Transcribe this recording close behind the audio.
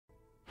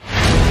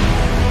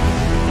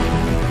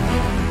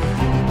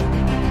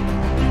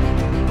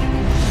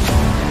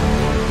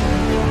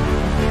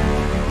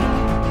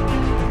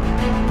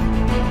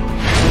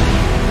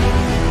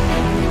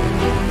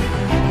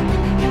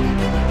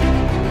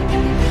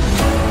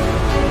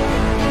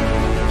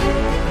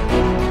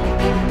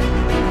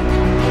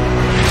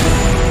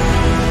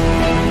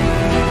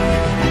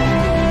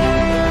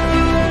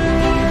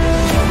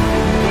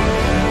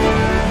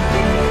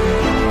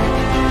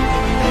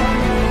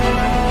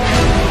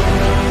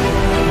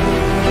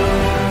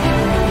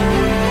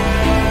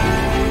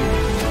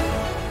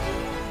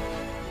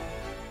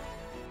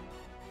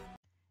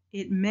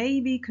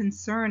be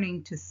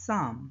concerning to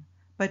some,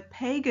 but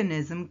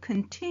paganism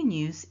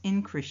continues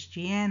in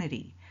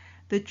Christianity.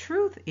 The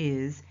truth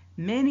is,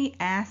 many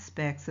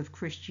aspects of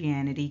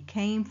Christianity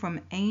came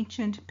from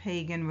ancient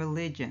pagan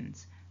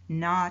religions,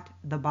 not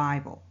the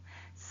Bible.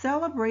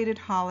 Celebrated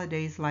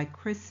holidays like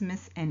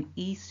Christmas and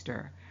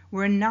Easter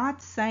were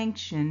not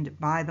sanctioned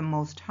by the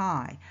Most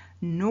High,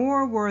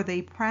 nor were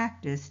they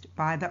practiced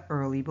by the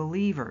early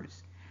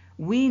believers.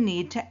 We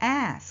need to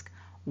ask,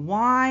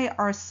 why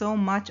are so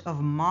much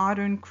of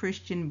modern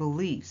Christian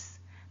beliefs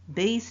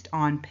based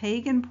on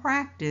pagan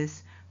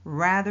practice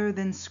rather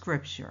than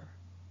Scripture?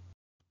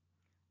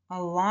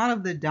 A lot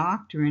of the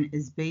doctrine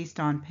is based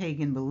on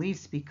pagan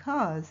beliefs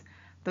because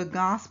the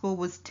gospel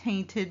was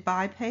tainted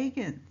by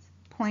pagans,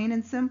 plain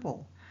and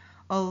simple.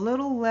 A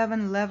little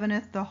leaven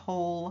leaveneth the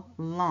whole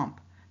lump.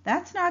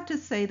 That's not to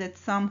say that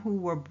some who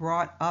were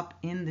brought up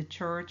in the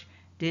church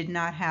did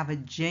not have a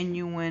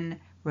genuine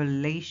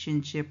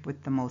relationship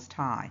with the Most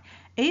High.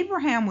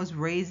 Abraham was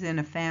raised in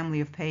a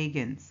family of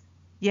pagans,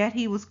 yet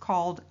he was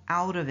called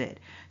out of it.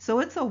 So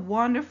it's a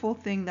wonderful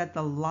thing that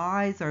the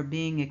lies are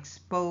being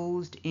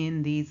exposed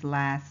in these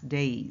last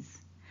days.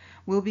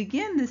 We'll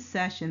begin this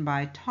session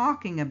by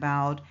talking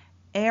about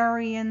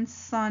Aryan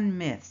sun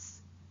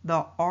myths,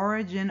 the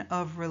origin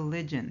of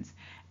religions,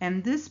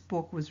 and this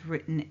book was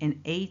written in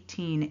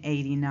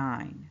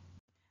 1889.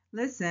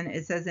 Listen,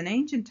 it says, in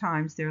ancient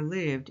times there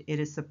lived, it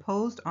is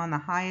supposed on the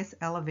highest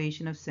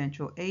elevation of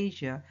Central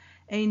Asia,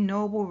 a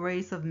noble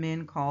race of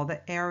men called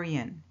the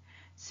Aryan,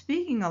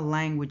 speaking a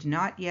language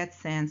not yet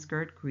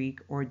Sanskrit, Greek,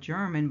 or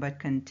German, but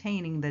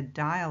containing the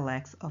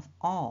dialects of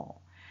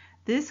all.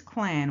 This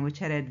clan, which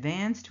had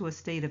advanced to a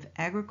state of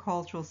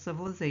agricultural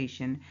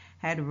civilization,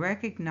 had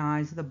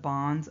recognized the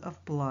bonds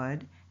of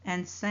blood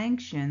and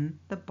sanctioned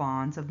the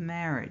bonds of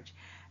marriage,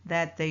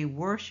 that they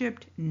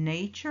worshipped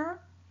nature,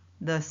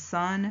 the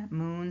sun,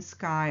 moon,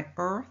 sky,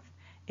 earth.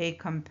 A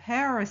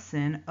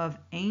comparison of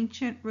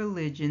ancient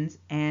religions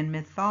and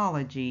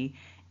mythology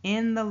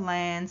in the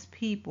lands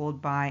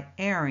peopled by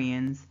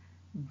Aryans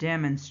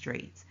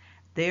demonstrates.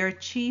 Their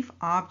chief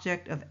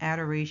object of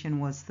adoration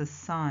was the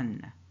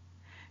sun.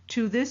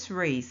 To this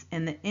race,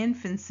 in the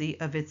infancy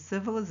of its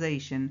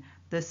civilization,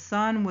 the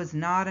sun was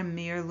not a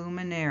mere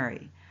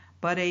luminary,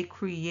 but a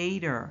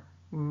creator,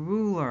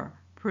 ruler,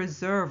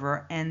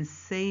 preserver, and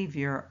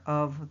savior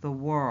of the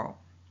world.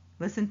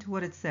 Listen to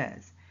what it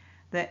says.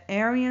 The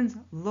Aryans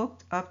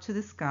looked up to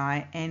the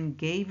sky and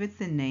gave it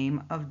the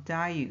name of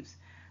Darius,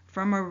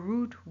 from a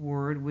root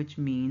word which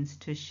means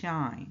to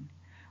shine.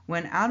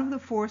 When out of the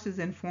forces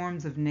and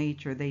forms of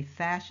nature they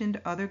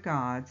fashioned other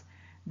gods,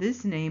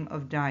 this name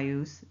of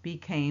Darius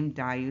became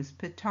Darius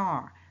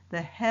Pitar,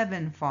 the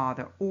heaven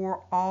father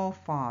or all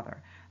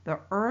father. The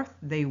earth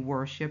they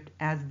worshipped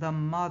as the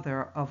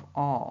mother of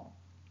all.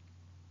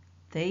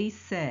 They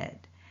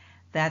said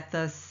that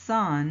the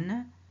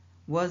sun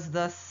was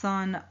the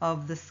son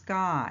of the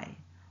sky,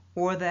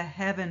 or the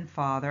heaven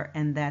father,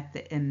 and that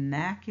the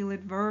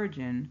Immaculate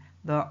Virgin,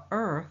 the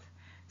earth,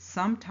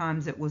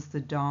 sometimes it was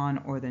the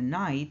dawn or the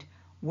night,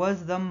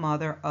 was the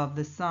mother of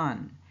the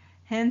sun.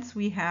 Hence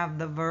we have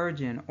the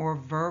Virgin, or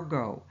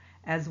Virgo,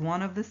 as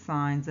one of the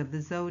signs of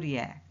the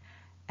zodiac.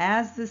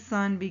 As the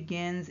sun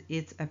begins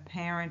its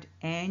apparent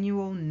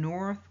annual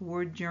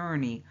northward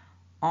journey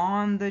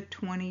on the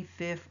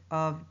 25th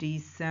of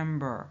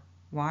December.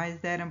 Why is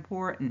that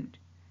important?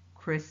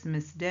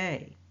 Christmas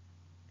Day.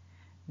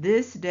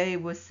 This day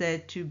was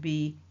said to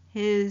be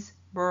his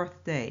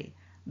birthday,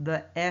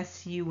 the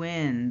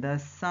sun, the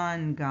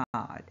sun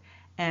god,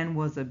 and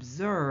was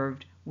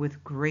observed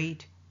with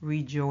great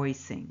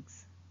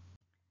rejoicings.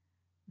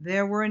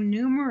 There were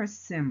numerous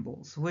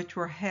symbols which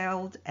were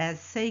held as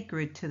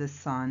sacred to the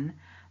sun,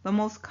 the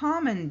most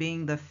common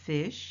being the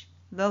fish,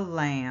 the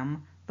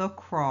lamb, the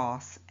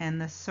cross, and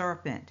the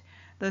serpent.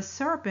 The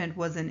serpent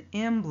was an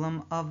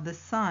emblem of the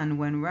sun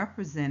when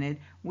represented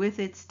with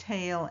its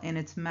tail in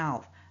its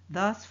mouth,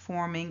 thus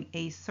forming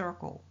a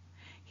circle.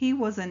 He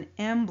was an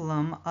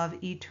emblem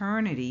of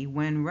eternity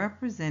when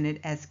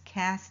represented as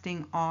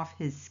casting off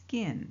his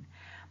skin,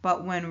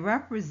 but when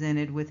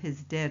represented with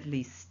his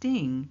deadly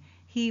sting,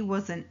 he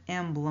was an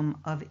emblem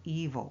of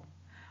evil.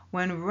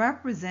 When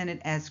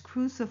represented as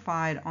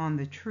crucified on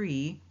the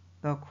tree,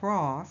 the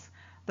cross,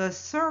 the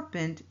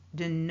serpent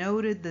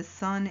denoted the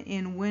sun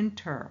in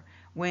winter,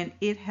 when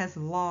it has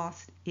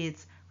lost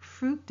its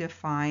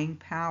fructifying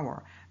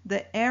power.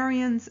 The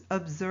Aryans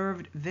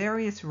observed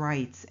various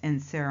rites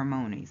and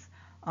ceremonies,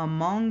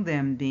 among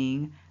them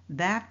being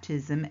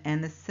baptism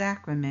and the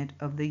sacrament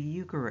of the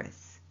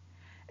Eucharist.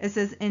 It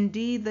says,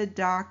 indeed, the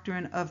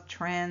doctrine of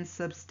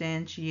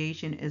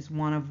transubstantiation is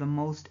one of the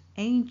most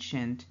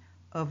ancient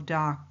of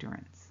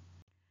doctrines.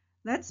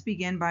 Let's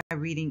begin by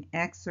reading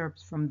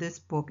excerpts from this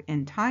book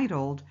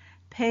entitled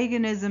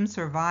Paganism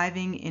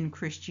Surviving in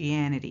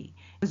Christianity.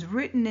 It was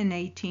written in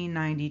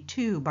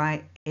 1892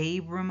 by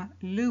Abram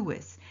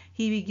Lewis.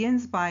 He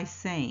begins by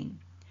saying,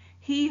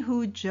 he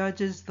who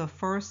judges the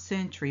first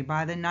century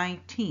by the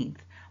 19th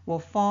will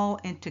fall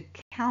into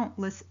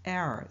countless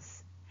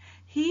errors.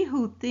 He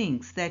who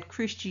thinks that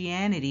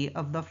Christianity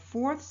of the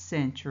 4th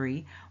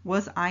century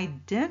was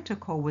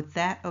identical with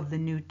that of the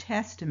New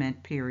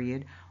Testament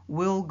period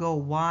will go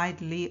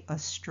widely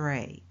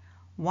astray.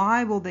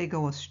 Why will they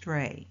go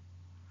astray?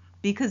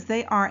 Because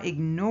they are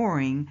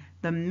ignoring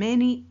the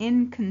many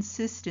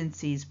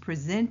inconsistencies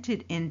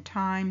presented in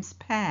times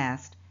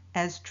past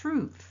as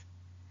truth.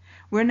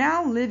 We're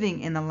now living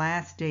in the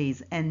last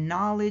days, and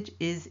knowledge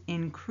is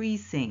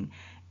increasing.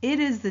 It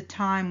is the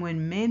time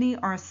when many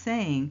are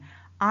saying,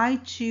 I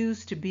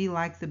choose to be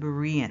like the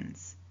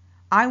Bereans.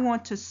 I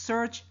want to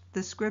search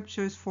the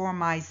scriptures for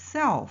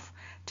myself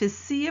to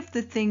see if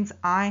the things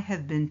I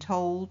have been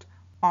told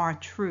are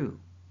true.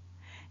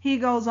 He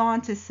goes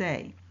on to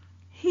say,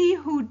 he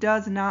who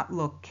does not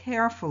look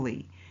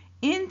carefully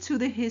into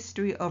the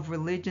history of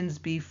religions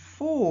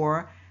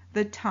before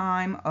the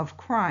time of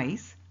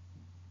Christ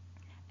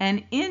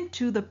and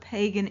into the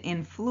pagan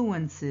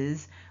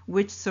influences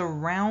which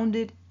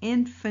surrounded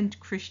infant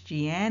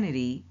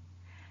Christianity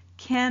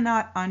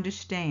cannot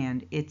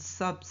understand its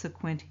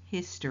subsequent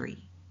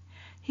history.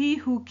 He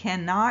who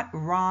cannot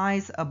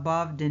rise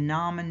above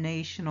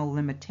denominational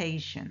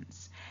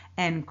limitations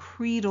and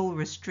creedal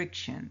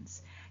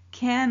restrictions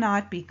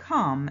cannot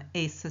become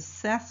a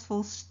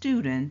successful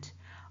student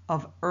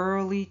of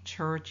early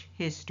church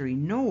history,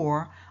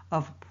 nor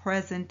of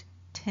present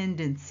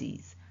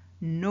tendencies,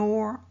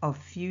 nor of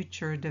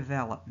future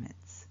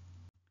developments.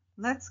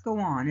 Let's go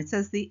on. It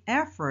says the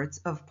efforts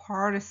of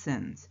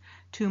partisans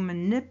to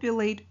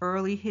manipulate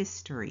early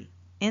history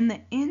in the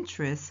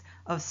interests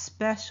of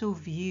special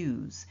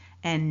views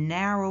and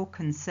narrow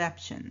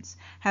conceptions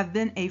have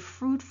been a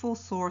fruitful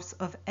source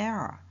of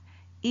error.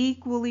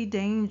 Equally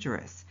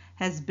dangerous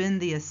has been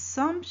the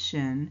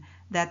assumption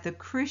that the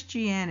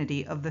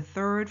Christianity of the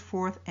 3rd,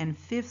 4th, and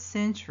 5th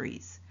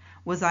centuries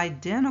was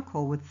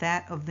identical with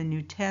that of the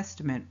New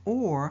Testament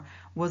or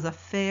was a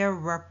fair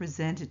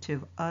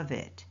representative of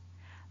it.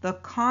 The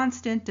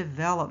constant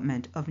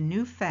development of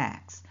new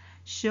facts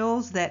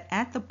shows that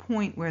at the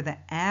point where the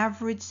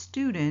average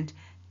student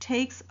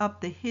takes up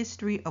the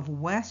history of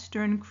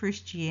Western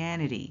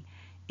Christianity,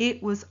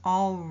 it was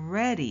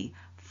already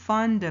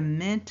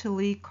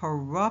fundamentally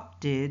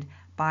corrupted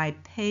by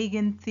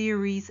pagan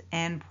theories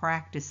and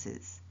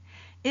practices.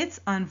 Its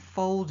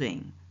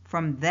unfolding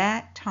from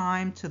that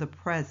time to the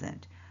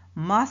present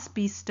must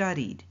be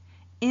studied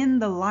in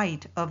the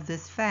light of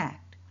this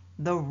fact.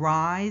 The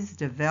rise,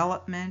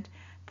 development,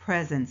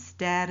 present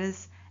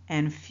status,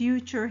 and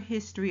future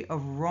history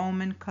of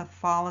Roman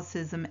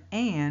Catholicism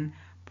and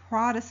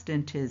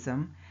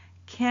Protestantism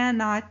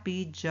cannot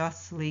be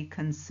justly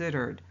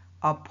considered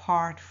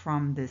apart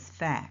from this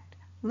fact.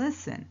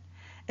 Listen,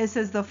 it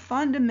says the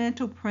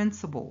fundamental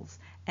principles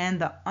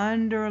and the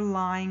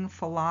underlying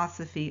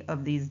philosophy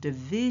of these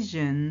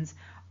divisions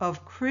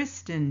of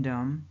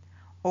Christendom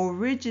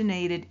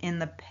originated in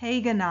the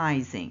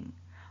paganizing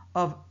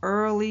of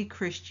early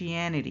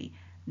Christianity.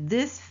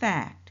 This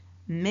fact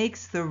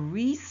makes the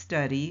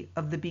restudy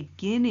of the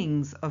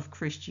beginnings of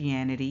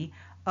Christianity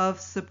of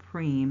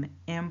supreme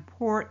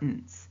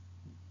importance.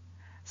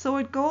 So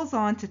it goes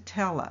on to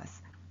tell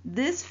us,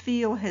 this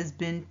field has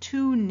been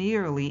too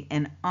nearly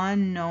an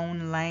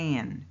unknown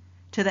land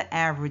to the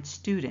average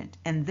student,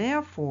 and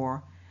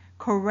therefore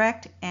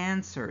correct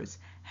answers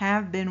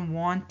have been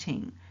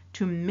wanting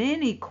to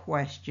many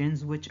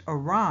questions which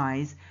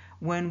arise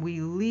when we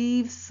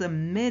leave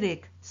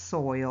Semitic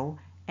soil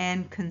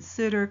and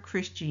consider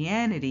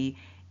Christianity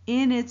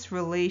in its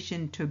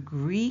relation to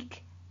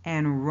Greek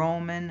and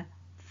Roman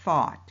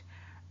thought.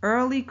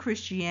 Early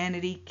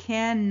Christianity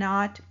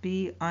cannot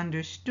be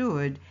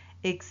understood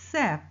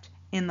except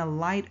in the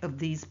light of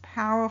these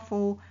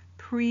powerful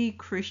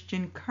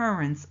pre-Christian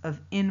currents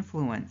of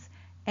influence,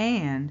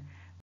 and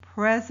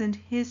present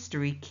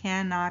history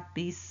cannot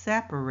be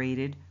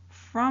separated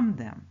from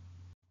them.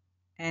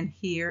 And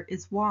here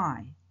is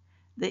why.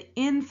 The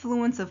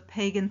influence of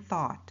pagan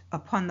thought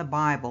upon the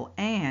Bible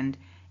and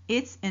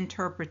its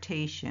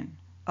interpretation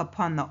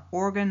upon the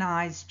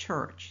organized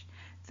church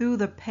through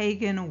the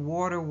pagan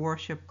water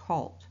worship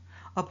cult,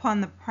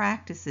 upon the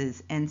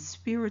practices and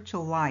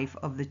spiritual life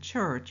of the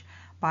church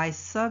by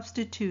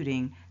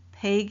substituting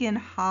pagan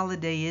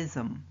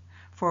holidayism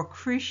for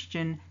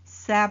Christian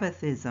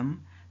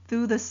Sabbathism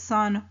through the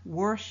sun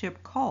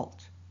worship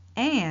cult,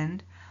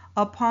 and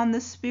upon the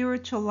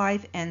spiritual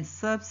life and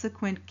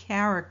subsequent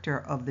character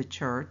of the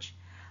church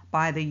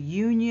by the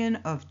union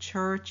of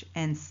church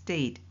and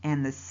state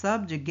and the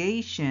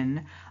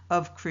subjugation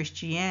of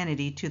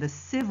Christianity to the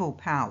civil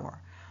power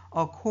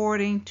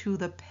according to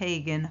the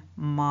pagan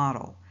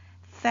model.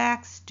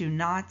 Facts do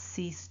not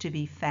cease to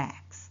be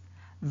facts,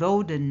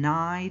 though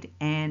denied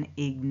and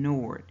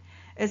ignored.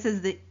 It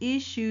says the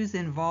issues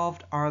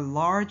involved are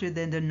larger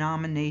than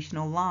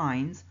denominational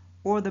lines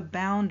or the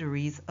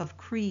boundaries of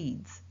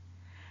creeds.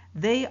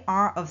 They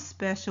are of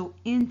special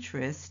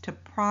interest to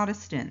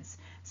Protestants,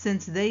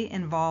 since they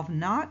involve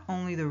not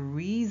only the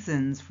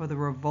reasons for the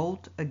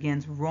revolt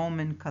against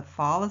Roman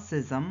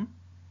Catholicism,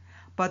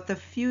 but the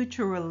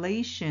future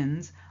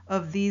relations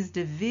of these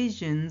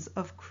divisions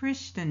of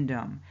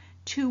Christendom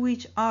to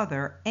each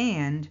other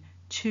and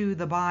to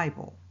the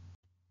Bible.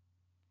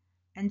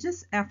 And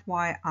just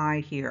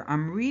FYI here,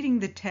 I'm reading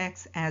the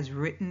text as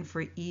written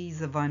for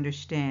ease of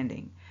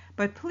understanding.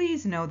 But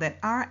please know that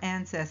our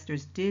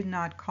ancestors did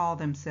not call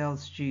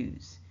themselves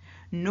Jews,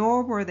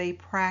 nor were they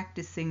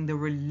practicing the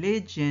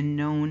religion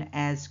known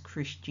as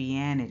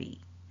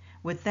Christianity.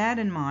 With that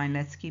in mind,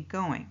 let's keep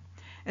going.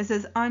 It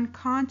says,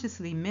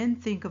 unconsciously, men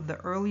think of the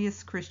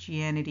earliest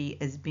Christianity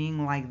as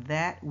being like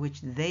that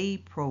which they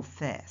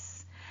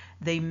profess.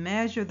 They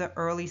measure the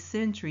early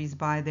centuries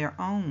by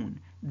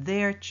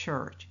their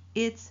church,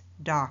 its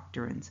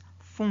doctrines,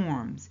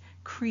 forms,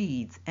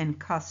 creeds, and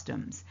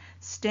customs,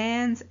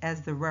 stands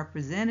as the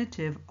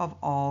representative of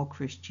all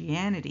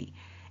Christianity.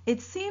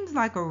 It seems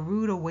like a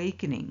rude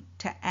awakening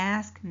to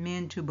ask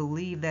men to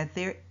believe that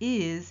there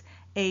is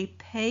a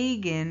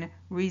pagan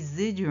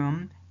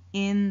residuum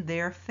in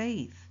their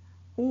faith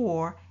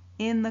or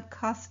in the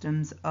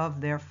customs of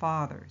their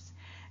fathers.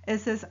 It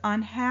says,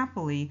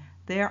 unhappily,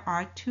 there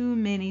are too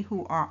many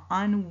who are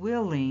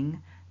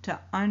unwilling to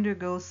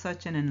undergo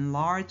such an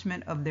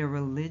enlargement of their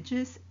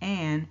religious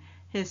and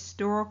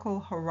historical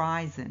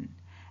horizon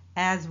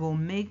as will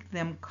make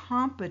them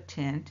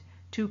competent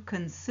to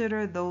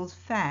consider those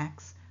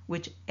facts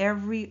which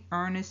every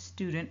earnest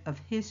student of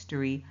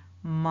history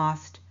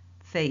must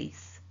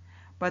face.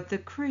 But the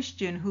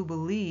Christian who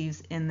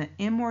believes in the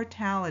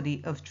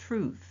immortality of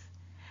truth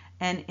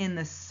and in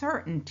the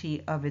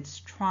certainty of its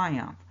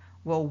triumph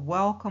will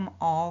welcome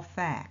all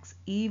facts,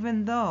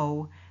 even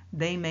though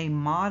they may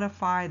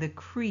modify the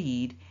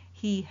creed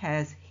he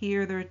has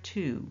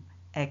hitherto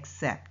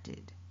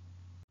accepted.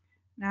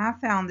 Now,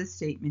 I found this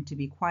statement to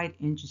be quite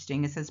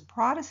interesting. It says,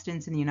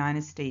 Protestants in the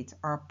United States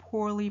are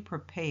poorly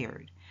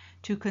prepared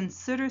to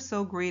consider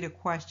so great a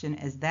question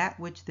as that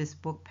which this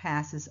book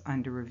passes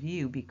under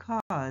review,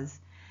 because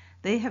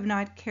they have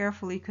not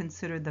carefully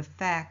considered the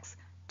facts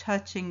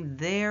touching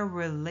their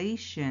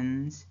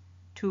relations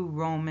to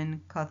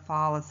Roman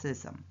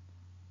Catholicism.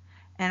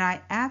 And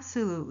I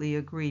absolutely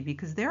agree,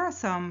 because there are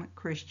some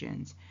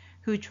Christians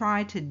who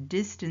try to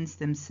distance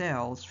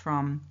themselves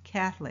from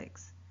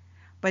Catholics.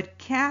 But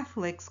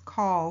Catholics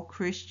call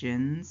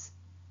Christians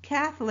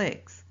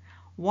Catholics.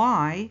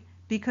 Why?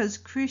 Because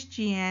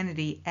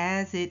Christianity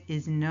as it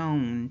is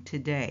known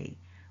today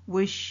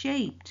was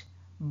shaped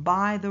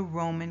by the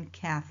Roman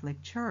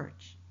Catholic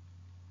Church.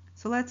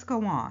 So let's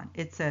go on.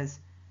 It says,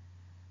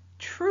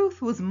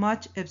 truth was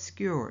much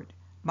obscured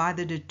by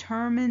the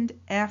determined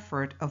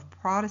effort of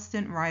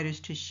Protestant writers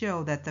to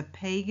show that the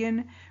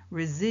pagan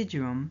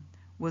residuum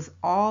was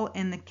all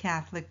in the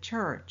Catholic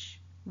Church,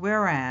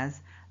 whereas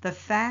the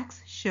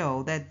facts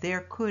show that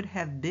there could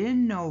have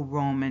been no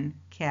Roman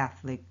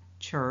Catholic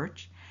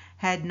Church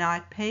had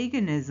not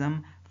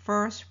paganism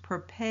first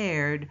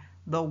prepared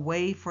the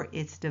way for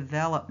its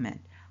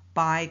development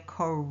by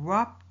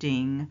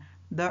corrupting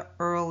the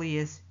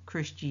earliest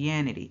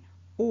Christianity.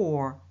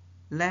 Or,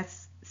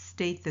 let's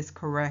state this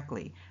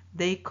correctly,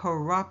 they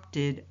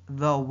corrupted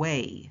the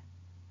way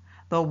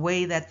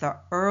that the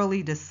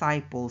early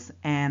disciples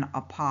and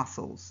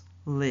apostles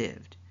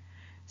lived.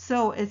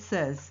 So it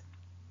says,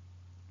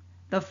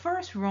 the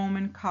first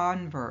Roman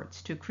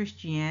converts to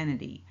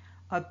Christianity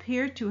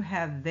appear to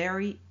have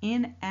very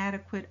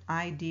inadequate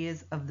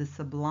ideas of the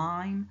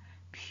sublime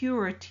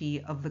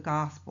purity of the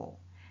gospel,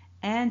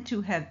 and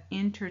to have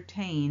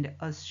entertained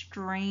a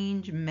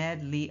strange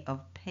medley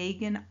of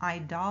pagan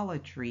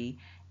idolatry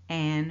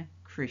and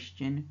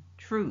Christian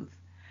truth.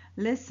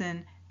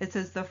 Listen, it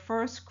says the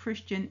first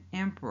Christian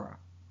emperor,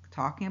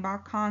 talking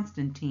about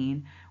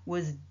Constantine,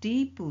 was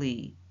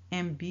deeply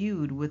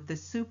imbued with the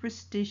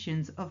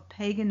superstitions of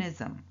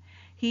paganism.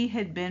 He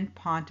had been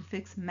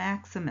Pontifex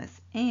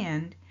Maximus,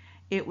 and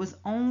it was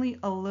only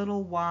a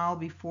little while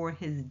before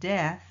his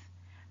death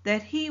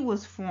that he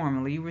was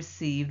formally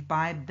received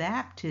by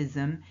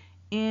baptism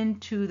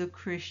into the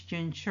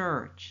Christian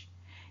Church.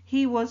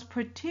 He was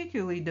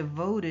particularly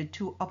devoted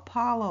to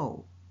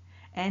Apollo,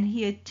 and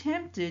he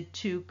attempted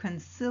to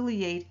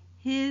conciliate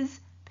his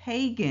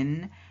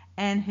pagan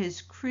and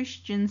his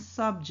Christian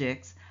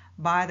subjects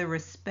by the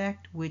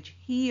respect which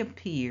he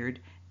appeared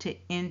to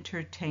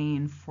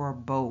entertain for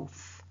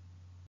both.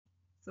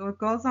 So it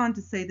goes on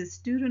to say the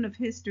student of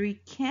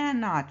history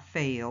cannot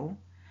fail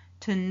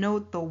to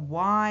note the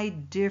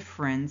wide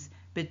difference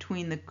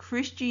between the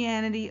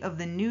Christianity of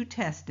the New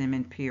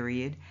Testament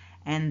period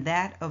and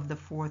that of the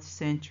 4th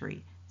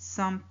century.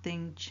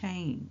 Something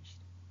changed.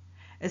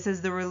 It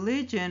says the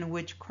religion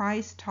which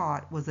Christ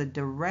taught was a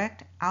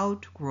direct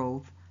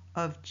outgrowth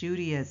of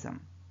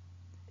Judaism.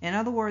 In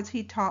other words,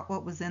 he taught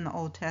what was in the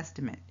Old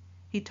Testament.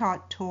 He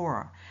taught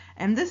Torah.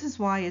 And this is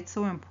why it's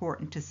so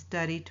important to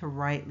study to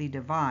rightly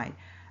divide.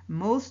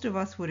 Most of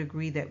us would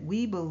agree that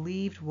we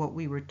believed what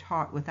we were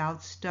taught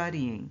without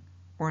studying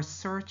or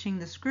searching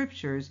the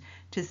scriptures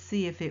to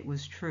see if it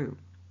was true.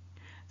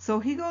 So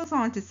he goes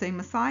on to say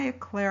Messiah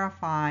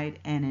clarified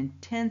and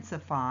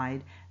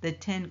intensified the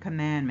 10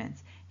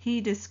 Commandments.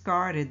 He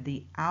discarded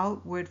the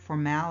outward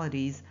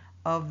formalities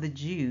of the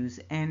Jews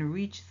and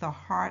reach the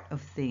heart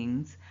of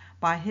things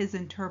by his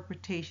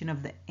interpretation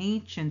of the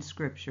ancient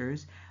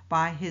scriptures,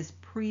 by his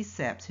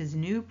precepts, his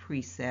new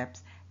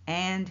precepts,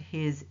 and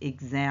his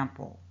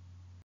example.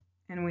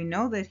 And we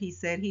know that he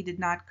said he did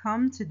not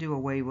come to do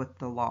away with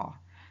the law.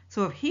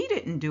 So if he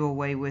didn't do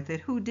away with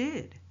it, who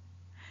did?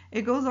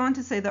 It goes on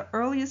to say the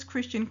earliest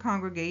Christian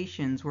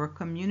congregations were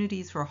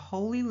communities for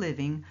holy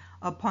living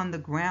upon the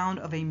ground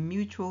of a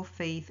mutual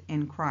faith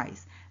in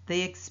Christ.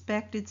 They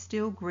expected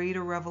still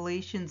greater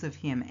revelations of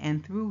him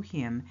and through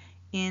him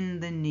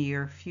in the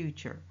near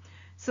future.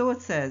 So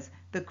it says,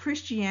 the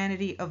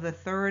Christianity of the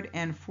 3rd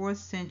and 4th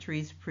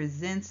centuries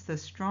presents the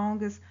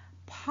strongest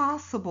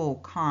possible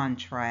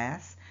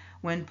contrast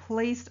when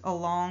placed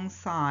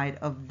alongside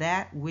of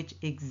that which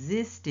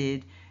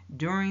existed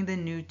during the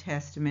New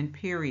Testament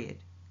period.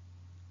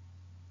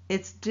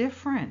 It's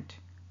different,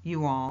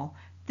 you all.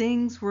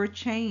 Things were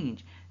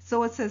changed.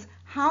 So it says,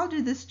 how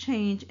did this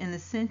change in the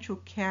central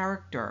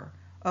character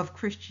of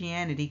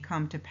Christianity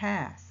come to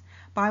pass?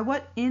 By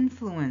what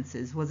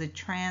influences was it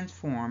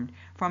transformed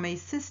from a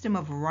system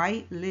of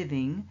right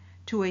living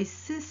to a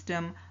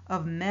system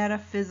of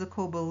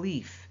metaphysical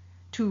belief,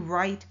 to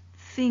right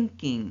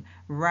thinking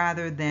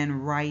rather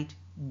than right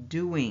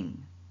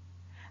doing?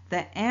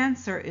 The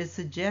answer is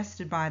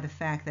suggested by the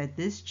fact that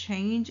this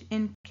change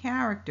in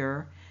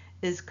character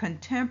is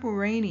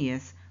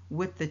contemporaneous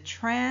with the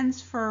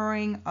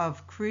transferring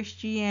of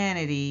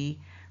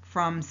Christianity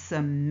from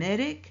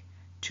Semitic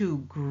to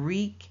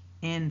Greek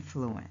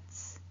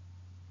influence.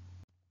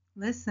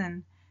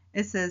 Listen,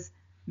 it says,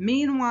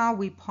 meanwhile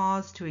we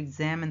pause to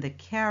examine the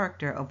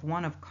character of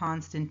one of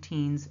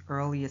Constantine's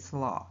earliest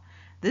law.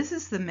 This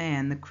is the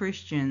man the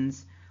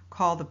Christians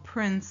call the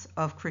Prince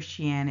of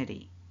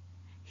Christianity.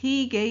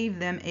 He gave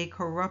them a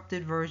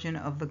corrupted version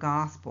of the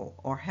gospel,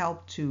 or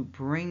helped to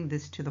bring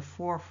this to the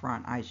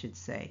forefront, I should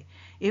say.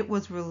 It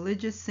was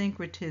religious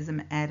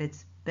syncretism at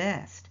its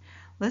best.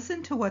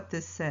 Listen to what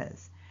this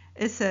says.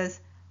 It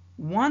says,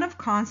 one of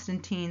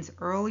Constantine's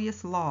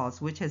earliest laws,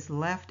 which has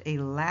left a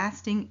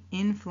lasting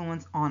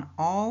influence on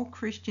all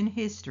Christian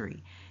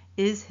history,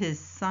 is his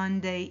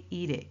Sunday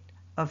Edict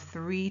of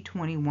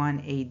 321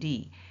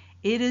 AD.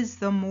 It is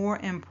the more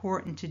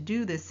important to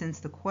do this since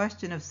the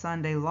question of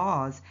Sunday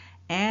laws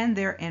and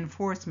their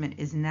enforcement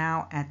is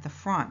now at the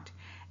front,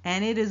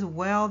 and it is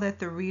well that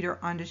the reader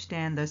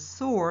understand the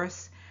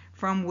source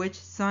from which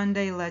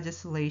Sunday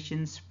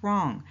legislation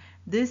sprung.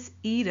 This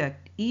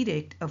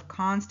edict of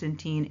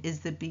Constantine is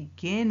the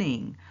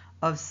beginning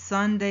of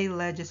Sunday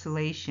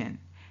legislation,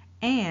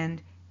 and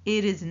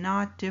it is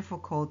not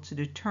difficult to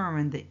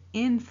determine the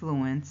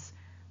influence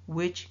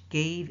which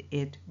gave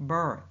it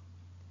birth.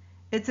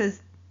 It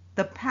says,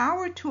 the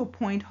power to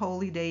appoint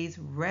holy days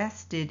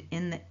rested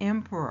in the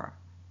emperor.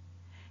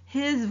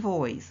 His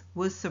voice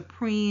was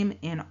supreme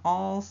in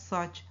all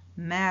such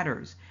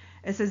matters.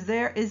 It says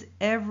there is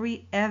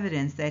every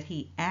evidence that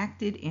he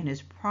acted in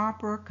his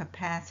proper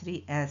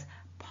capacity as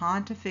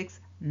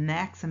Pontifex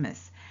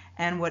Maximus,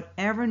 and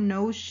whatever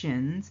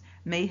notions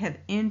may have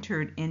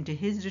entered into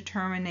his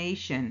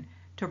determination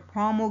to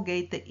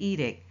promulgate the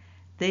edict,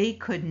 they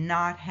could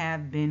not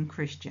have been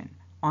Christian.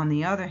 On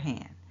the other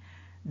hand,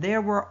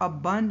 there were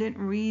abundant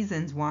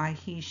reasons why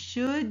he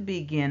should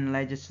begin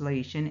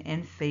legislation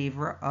in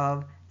favor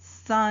of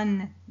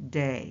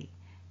Sunday.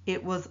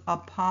 It was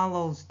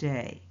Apollo's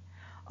day.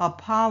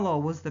 Apollo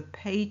was the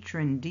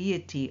patron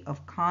deity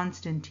of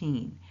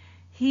Constantine.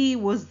 He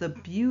was the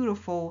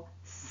beautiful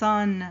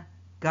sun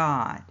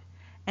god,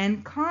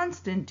 and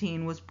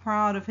Constantine was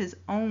proud of his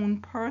own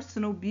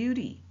personal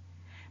beauty,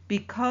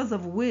 because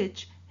of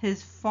which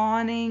his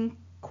fawning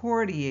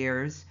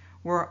courtiers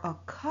were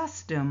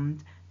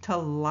accustomed to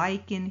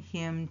liken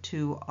him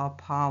to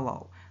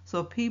Apollo.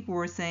 So people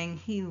were saying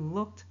he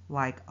looked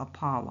like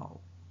Apollo.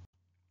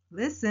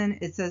 Listen,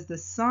 it says the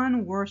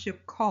sun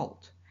worship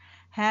cult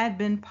had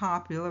been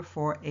popular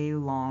for a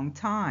long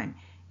time.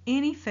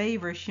 Any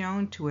favor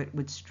shown to it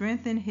would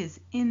strengthen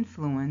his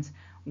influence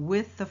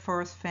with the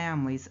first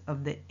families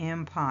of the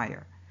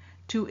empire.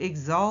 To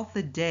exalt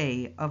the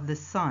day of the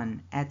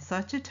sun at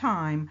such a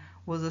time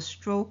was a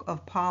stroke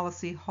of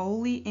policy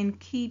wholly in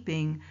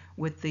keeping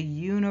with the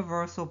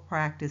universal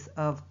practice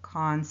of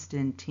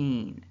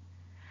Constantine.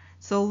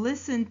 So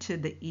listen to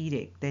the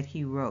edict that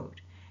he wrote.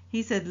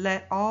 He said,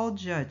 let all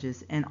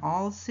judges and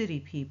all city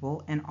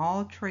people and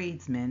all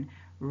tradesmen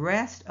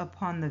rest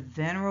upon the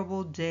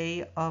venerable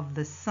day of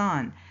the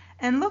sun.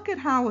 And look at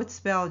how it's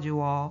spelled, you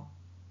all.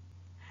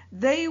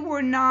 They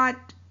were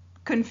not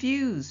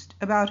confused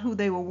about who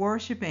they were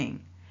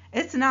worshiping.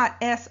 It's not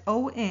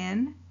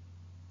S-O-N.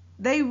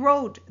 They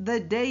wrote the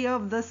day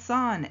of the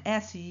sun,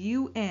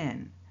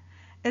 S-U-N.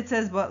 It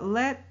says, but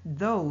let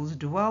those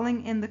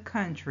dwelling in the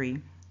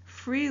country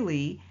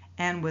freely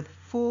and with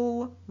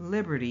full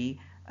liberty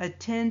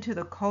attend to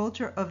the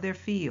culture of their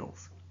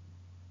fields,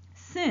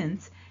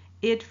 since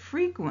it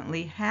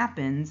frequently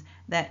happens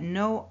that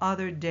no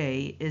other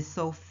day is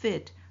so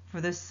fit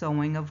for the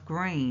sowing of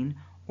grain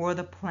or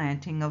the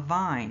planting of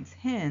vines.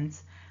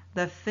 Hence,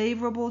 The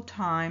favorable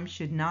time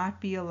should not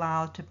be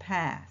allowed to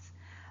pass,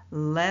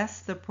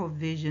 lest the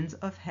provisions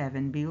of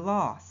heaven be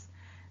lost.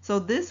 So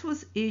this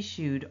was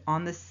issued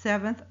on the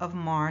 7th of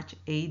March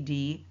AD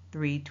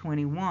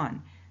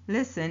 321.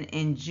 Listen,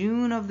 in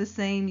June of the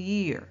same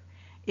year,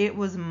 it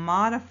was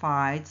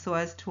modified so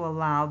as to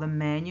allow the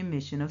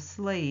manumission of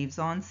slaves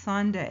on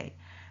Sunday.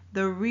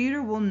 The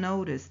reader will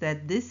notice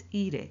that this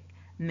edict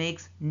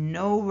makes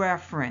no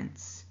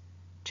reference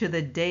to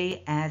the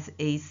day as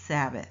a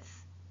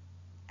Sabbath,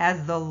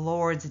 as the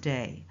Lord's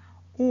Day,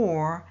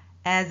 or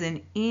as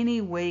in any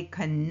way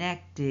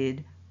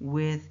connected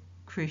with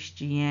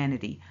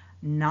Christianity.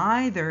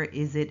 Neither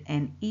is it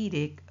an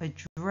edict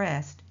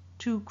addressed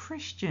to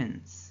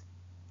Christians.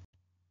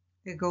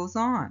 It goes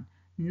on.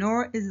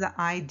 Nor is the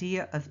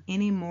idea of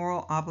any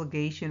moral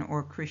obligation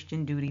or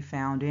Christian duty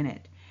found in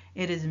it.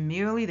 It is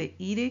merely the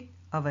edict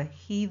of a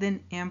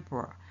heathen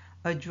emperor,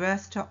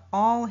 addressed to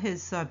all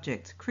his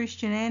subjects,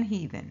 Christian and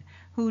heathen,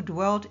 who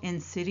dwelt in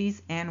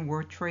cities and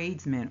were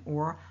tradesmen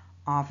or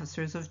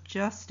officers of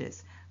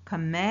justice,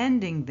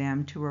 commanding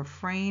them to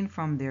refrain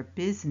from their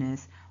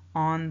business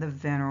on the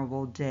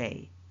venerable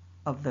day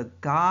of the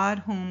God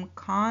whom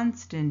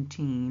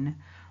Constantine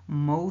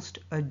most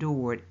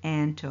adored,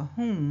 and to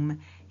whom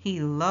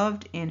he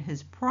loved in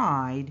his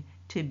pride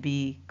to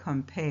be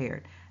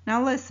compared.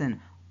 Now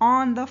listen,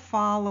 on the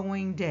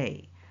following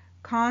day,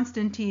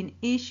 Constantine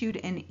issued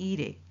an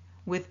edict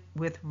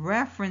with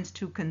reference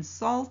to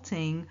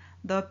consulting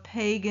the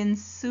pagan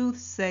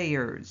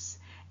soothsayers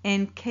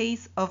in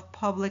case of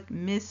public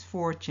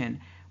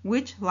misfortune,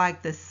 which,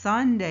 like the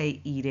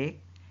Sunday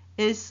edict,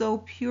 is so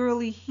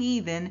purely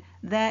heathen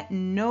that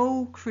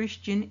no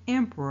Christian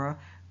emperor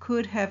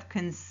could have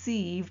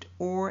conceived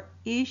or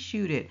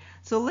issued it.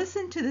 So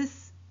listen to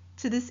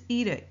this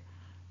edict.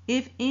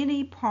 If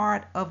any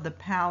part of the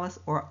palace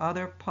or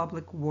other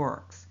public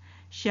works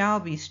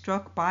shall be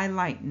struck by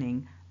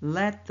lightning,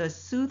 let the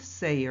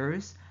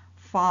soothsayers,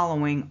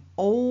 following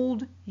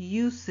old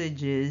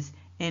usages,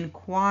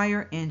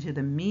 inquire into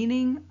the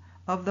meaning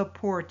of the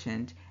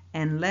portent,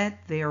 and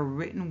let their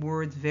written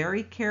words,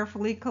 very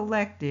carefully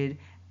collected,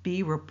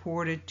 be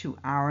reported to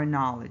our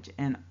knowledge.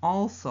 And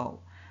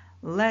also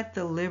let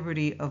the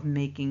liberty of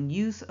making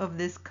use of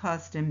this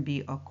custom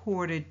be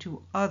accorded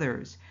to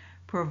others,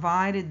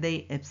 provided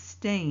they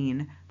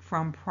abstain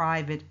from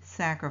private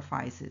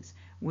sacrifices,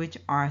 which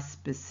are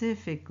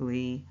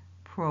specifically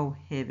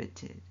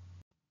prohibited.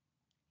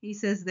 He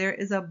says there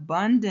is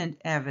abundant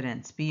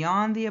evidence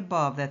beyond the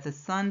above that the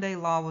Sunday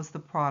law was the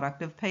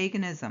product of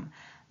paganism.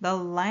 The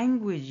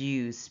language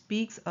used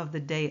speaks of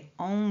the day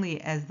only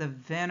as the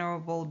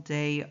venerable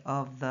day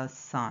of the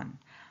sun,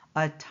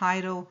 a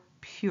title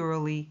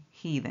purely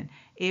heathen.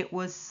 It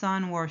was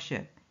sun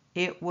worship.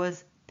 It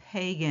was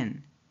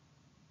pagan.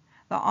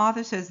 The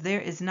author says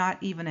there is not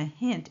even a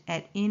hint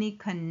at any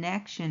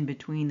connection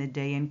between the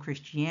day and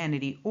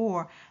Christianity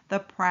or the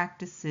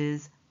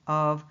practices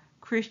of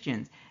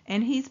Christians.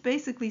 And he's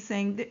basically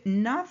saying that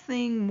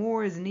nothing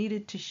more is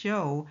needed to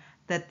show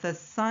that the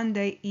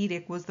Sunday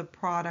edict was the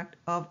product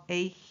of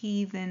a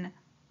heathen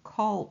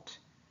cult.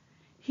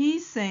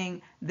 He's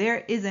saying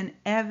there is an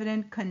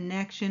evident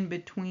connection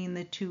between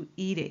the two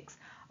edicts.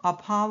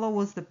 Apollo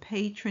was the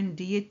patron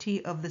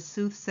deity of the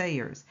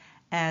soothsayers,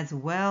 as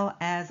well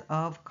as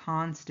of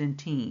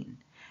Constantine.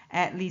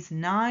 At least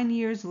 9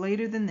 years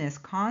later than this,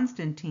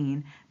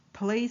 Constantine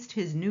placed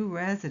his new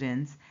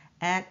residence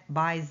at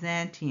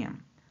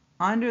Byzantium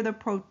under the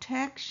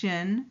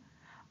protection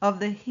of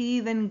the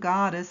heathen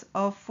goddess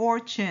of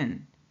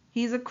fortune.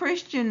 He's a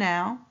Christian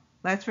now.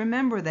 Let's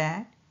remember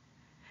that.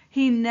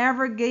 He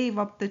never gave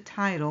up the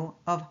title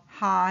of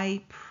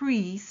high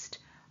priest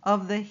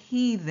of the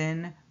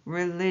heathen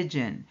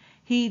religion.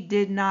 He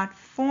did not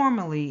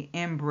formally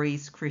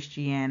embrace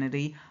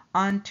Christianity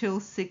until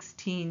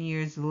 16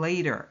 years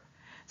later.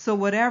 So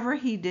whatever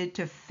he did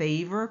to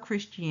favor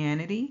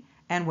Christianity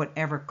and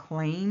whatever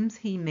claims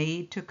he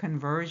made to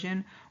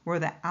conversion were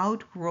the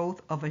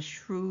outgrowth of a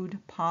shrewd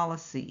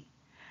policy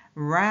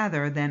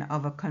rather than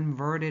of a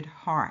converted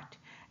heart.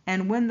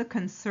 And when the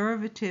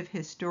conservative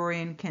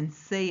historian can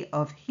say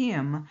of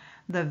him,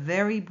 the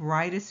very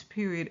brightest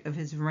period of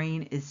his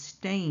reign is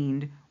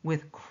stained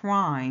with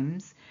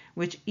crimes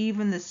which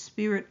even the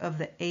spirit of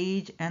the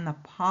age and the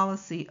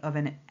policy of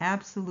an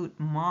absolute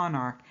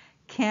monarch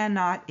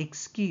cannot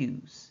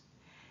excuse,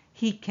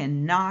 he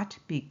cannot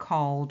be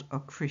called a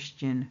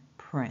Christian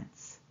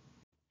prince.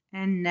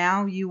 And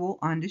now you will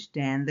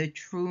understand the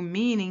true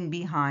meaning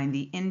behind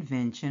the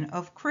invention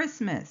of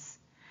Christmas.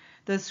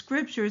 The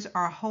scriptures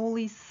are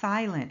wholly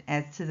silent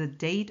as to the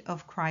date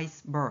of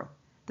Christ's birth.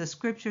 The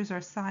scriptures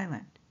are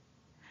silent.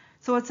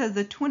 So it says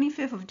the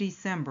 25th of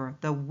December,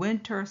 the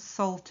winter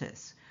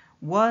solstice,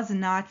 was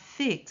not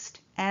fixed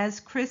as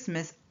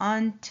Christmas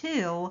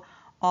until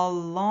a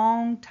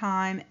long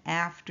time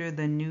after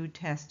the New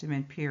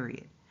Testament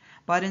period.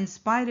 But in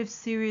spite of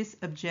serious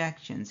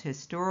objections,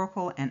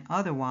 historical and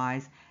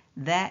otherwise,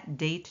 that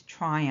date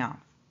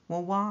triumphed.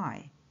 Well,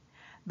 why?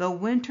 The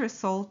winter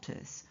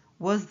solstice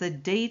was the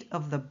date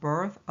of the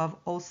birth of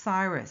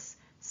Osiris,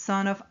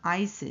 son of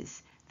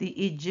Isis, the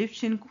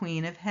Egyptian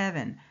queen of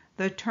heaven.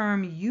 The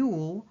term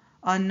Yule,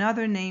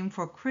 another name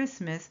for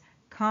Christmas,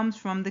 comes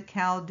from the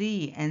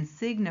Chaldee and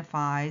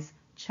signifies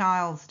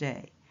Child's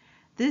Day.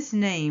 This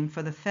name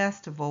for the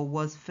festival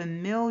was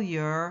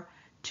familiar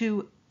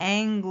to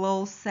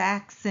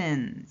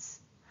Anglo-Saxons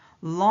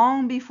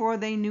long before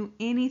they knew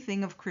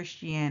anything of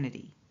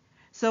Christianity.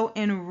 So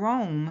in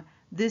Rome,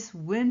 this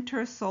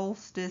winter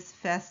solstice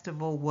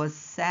festival was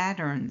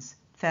Saturn's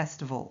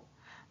festival,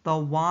 the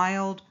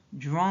wild,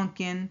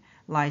 drunken,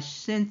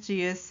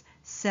 licentious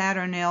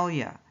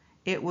Saturnalia.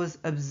 It was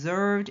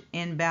observed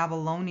in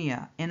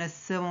Babylonia in a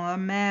similar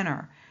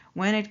manner.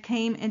 When it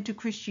came into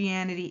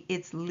Christianity,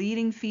 its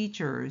leading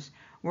features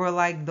were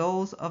like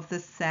those of the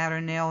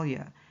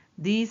Saturnalia.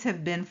 These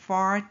have been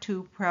far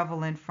too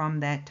prevalent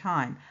from that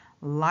time.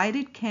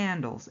 Lighted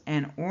candles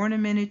and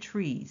ornamented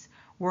trees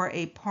were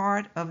a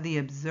part of the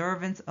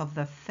observance of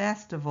the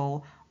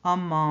festival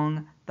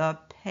among the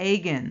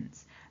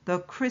pagans. The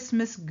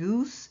Christmas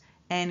goose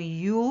and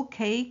Yule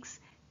cakes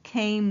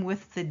came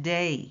with the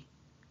day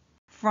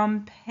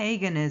from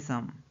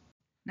paganism.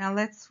 Now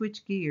let's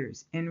switch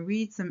gears and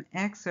read some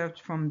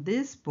excerpts from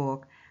this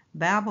book,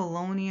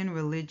 Babylonian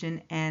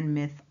Religion and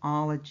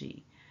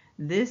Mythology.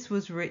 This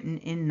was written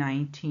in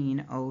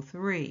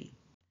 1903.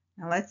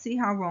 Now let's see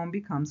how Rome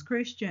becomes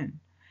Christian.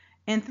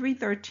 In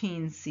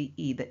 313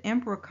 CE, the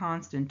Emperor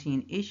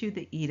Constantine issued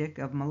the Edict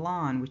of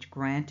Milan, which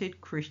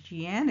granted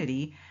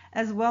Christianity,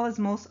 as well as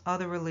most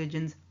other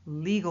religions,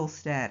 legal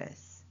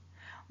status.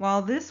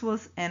 While this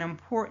was an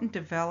important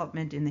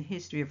development in the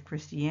history of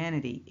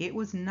Christianity, it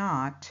was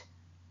not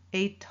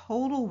a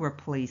total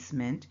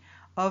replacement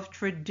of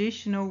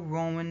traditional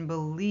Roman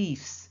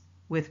beliefs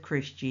with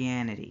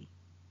Christianity.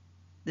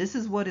 This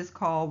is what is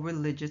called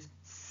religious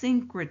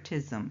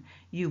syncretism.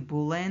 You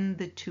blend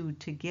the two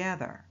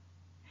together.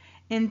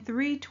 In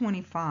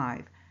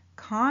 325,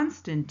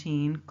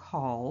 Constantine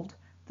called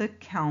the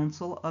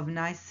Council of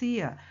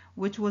Nicaea,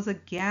 which was a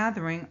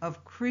gathering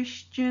of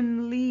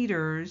Christian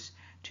leaders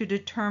to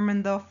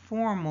determine the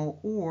formal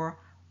or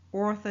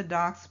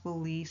orthodox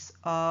beliefs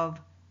of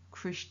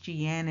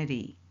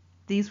Christianity.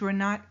 These were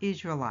not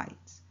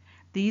Israelites.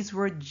 These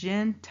were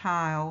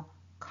Gentile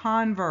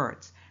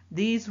converts.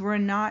 These were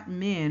not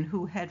men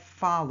who had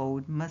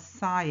followed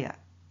Messiah.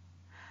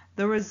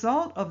 The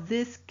result of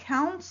this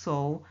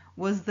council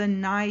was the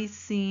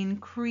Nicene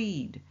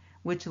Creed,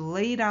 which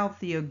laid out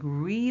the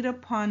agreed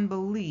upon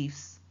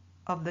beliefs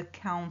of the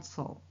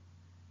council.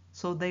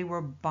 So they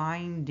were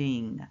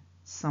binding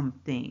some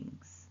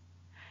things.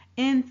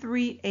 In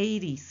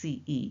 380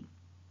 CE,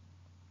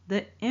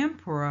 the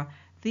Emperor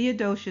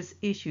Theodosius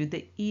issued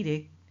the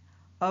Edict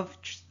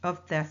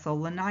of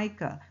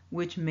Thessalonica,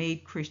 which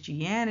made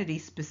Christianity,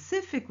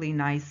 specifically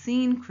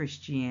Nicene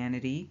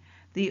Christianity,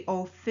 the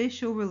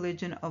official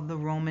religion of the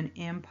Roman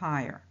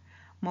Empire.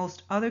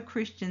 Most other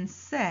Christian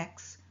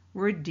sects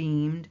were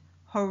deemed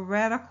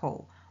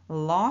heretical,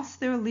 lost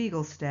their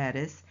legal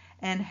status,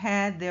 and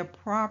had their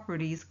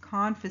properties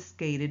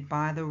confiscated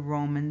by the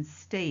Roman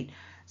state.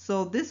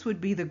 So this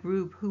would be the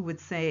group who would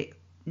say,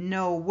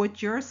 no,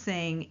 what you're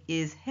saying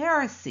is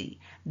heresy.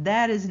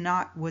 That is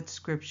not what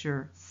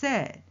Scripture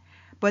said.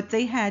 But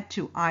they had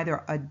to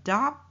either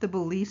adopt the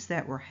beliefs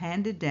that were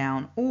handed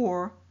down,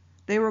 or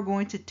they were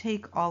going to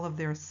take all of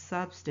their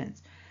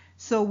substance.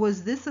 So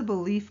was this a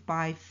belief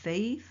by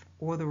faith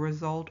or the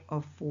result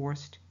of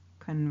forced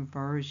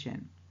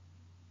conversion?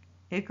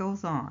 It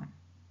goes on.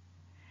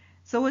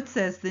 So it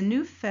says the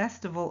new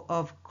festival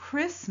of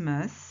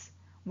Christmas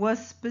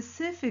was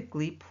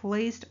specifically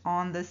placed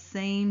on the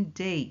same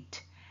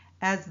date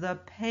as the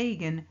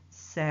pagan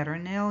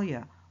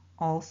Saturnalia,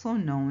 also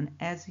known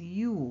as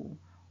Yule,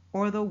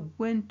 or the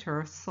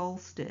winter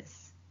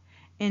solstice,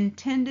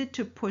 intended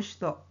to push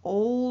the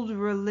old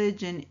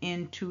religion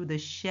into the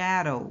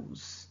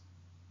shadows.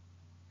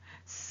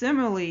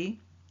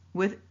 Similarly,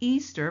 with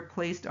Easter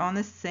placed on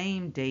the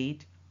same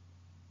date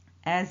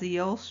as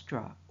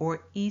Eostra,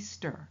 or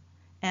Easter,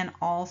 and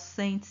All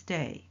Saints'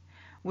 Day,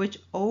 which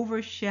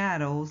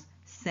overshadows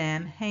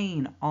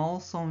Samhain,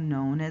 also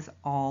known as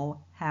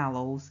All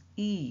Hallows'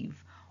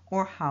 Eve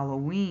or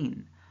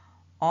Halloween,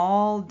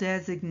 all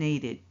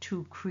designated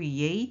to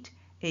create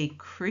a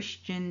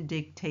Christian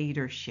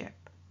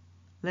dictatorship.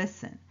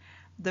 Listen,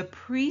 the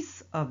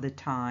priests of the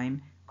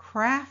time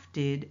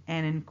crafted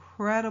an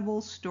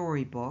incredible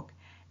storybook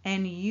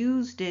and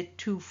used it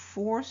to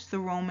force the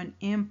Roman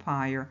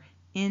Empire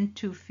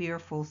into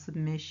fearful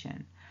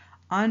submission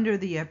under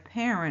the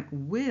apparent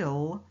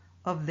will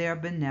of their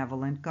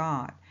benevolent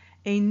God.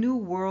 A new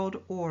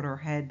world order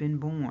had been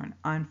born.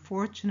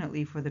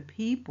 Unfortunately for the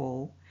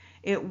people,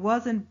 it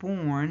wasn't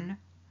born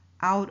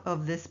out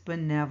of this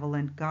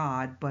benevolent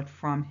God, but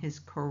from his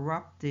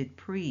corrupted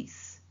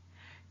priests.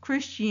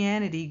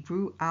 Christianity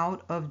grew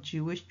out of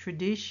Jewish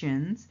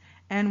traditions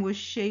and was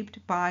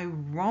shaped by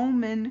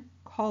Roman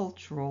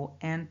cultural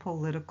and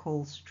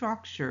political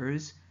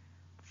structures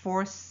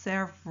for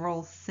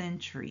several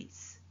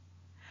centuries.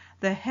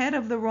 The head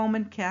of the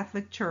Roman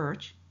Catholic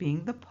Church,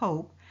 being the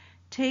Pope,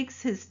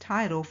 takes his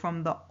title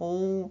from the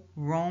old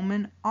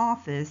Roman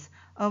office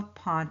of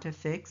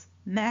Pontifex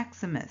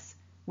Maximus,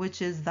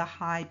 which is the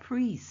high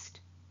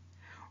priest.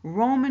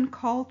 Roman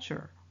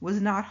culture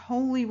was not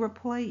wholly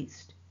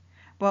replaced,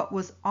 but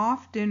was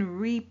often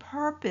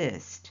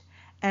repurposed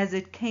as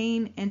it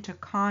came into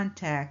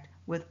contact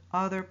with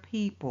other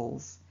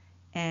peoples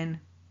and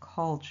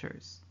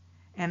cultures.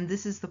 And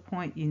this is the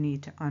point you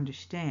need to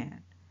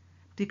understand,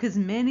 because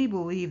many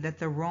believe that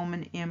the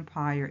Roman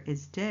Empire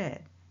is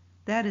dead.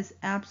 That is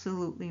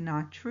absolutely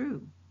not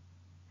true.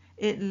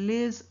 It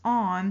lives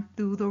on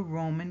through the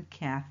Roman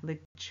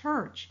Catholic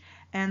Church,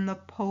 and the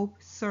Pope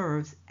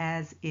serves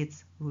as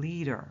its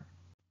leader.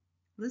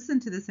 Listen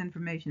to this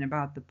information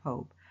about the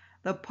Pope.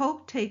 The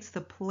Pope takes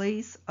the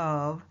place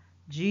of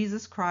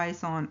Jesus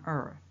Christ on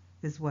earth,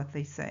 is what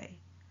they say.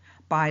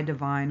 By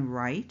divine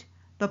right,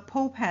 the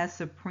Pope has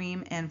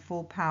supreme and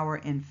full power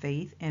in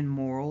faith and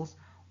morals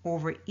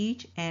over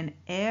each and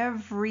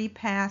every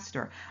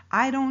pastor.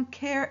 I don't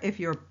care if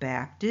you're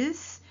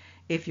Baptist,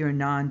 if you're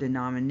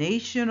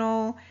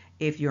non-denominational,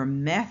 if you're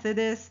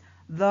Methodist,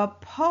 the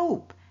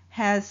Pope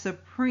has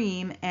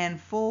supreme and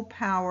full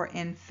power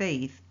in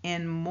faith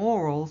and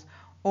morals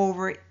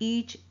over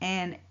each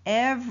and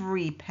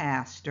every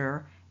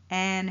pastor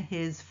and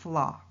his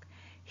flock.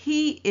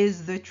 He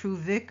is the true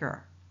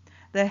vicar,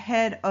 the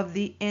head of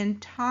the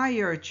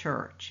entire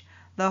church,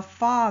 the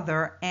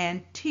father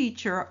and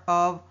teacher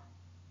of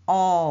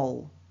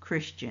all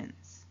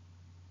Christians.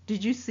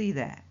 Did you see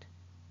that?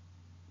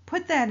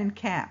 Put that in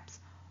caps.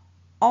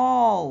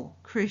 All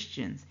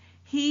Christians.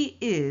 He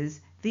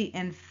is the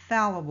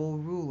infallible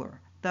ruler,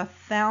 the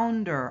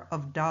founder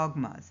of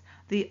dogmas,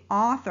 the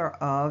author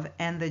of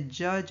and the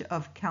judge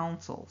of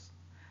councils,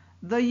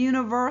 the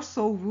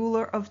universal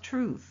ruler of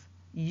truth.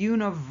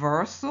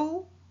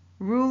 Universal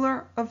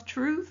ruler of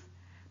truth?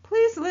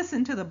 Please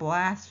listen to the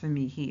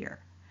blasphemy here.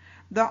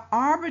 The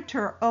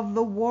arbiter of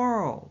the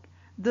world,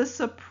 the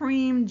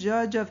supreme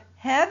judge of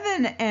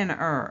heaven and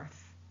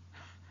earth,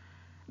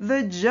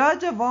 the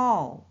judge of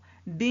all,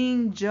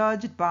 being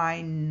judged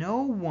by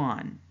no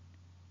one.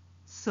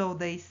 So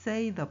they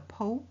say the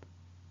Pope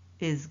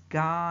is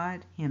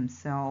God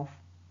himself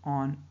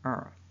on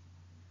earth.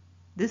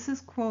 This is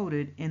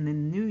quoted in the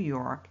New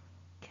York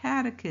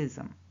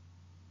Catechism.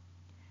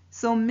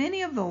 So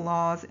many of the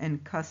laws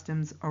and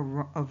customs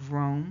of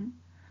Rome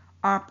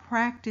are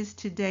practiced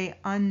today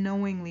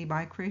unknowingly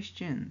by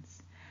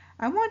Christians.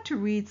 I want to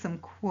read some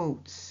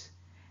quotes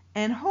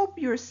and hope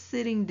you're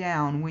sitting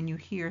down when you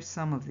hear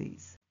some of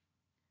these.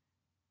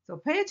 So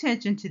pay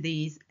attention to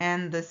these,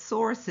 and the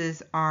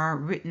sources are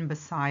written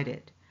beside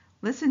it.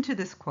 Listen to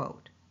this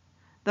quote.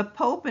 The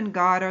Pope and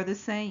God are the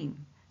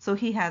same, so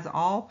he has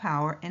all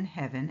power in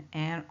heaven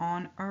and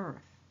on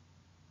earth.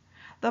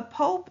 The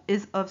Pope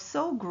is of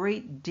so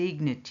great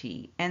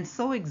dignity and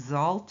so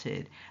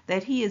exalted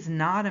that he is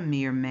not a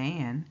mere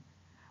man,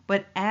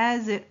 but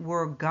as it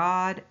were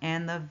God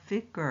and the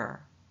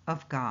vicar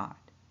of God.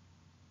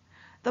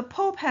 The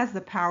Pope has the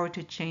power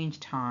to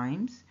change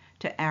times,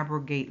 to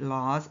abrogate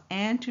laws,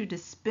 and to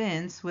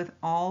dispense with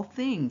all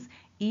things,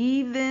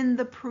 even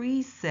the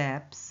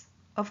precepts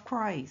of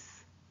Christ.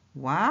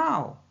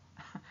 Wow!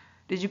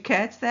 Did you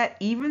catch that?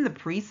 Even the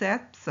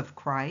precepts of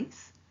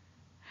Christ?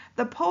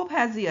 The Pope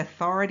has the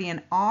authority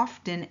and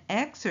often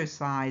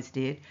exercised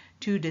it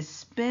to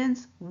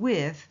dispense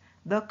with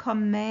the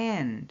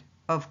command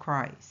of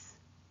Christ.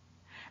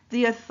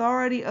 The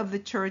authority of the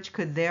Church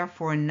could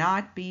therefore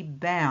not be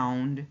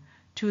bound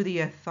to the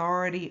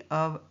authority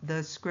of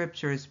the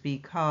Scriptures,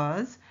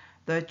 because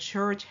the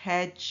Church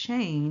had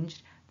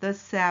changed the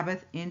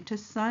Sabbath into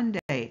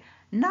Sunday,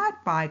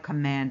 not by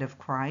command of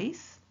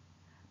Christ,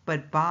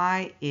 but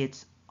by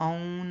its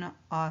own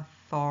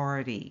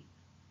authority.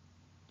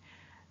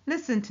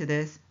 Listen to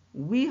this.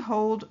 We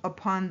hold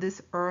upon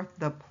this earth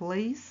the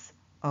place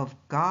of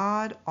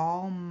God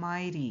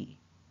Almighty,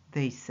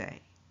 they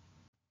say.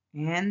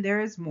 And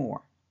there is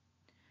more.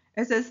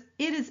 It says,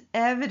 it is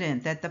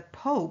evident that the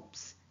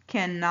popes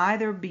can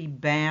neither be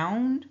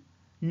bound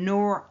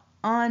nor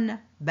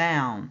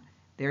unbound.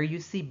 There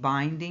you see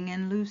binding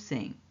and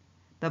loosing.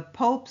 The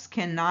popes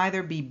can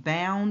neither be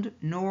bound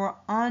nor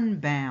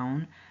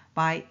unbound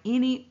by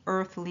any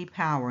earthly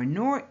power,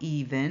 nor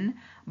even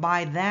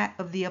by that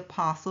of the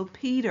Apostle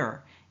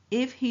Peter,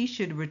 if he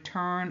should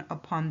return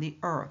upon the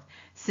earth,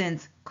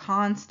 since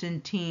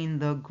Constantine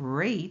the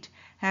Great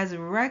has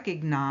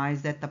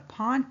recognized that the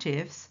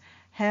pontiffs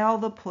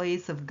held the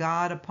place of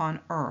God upon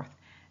earth,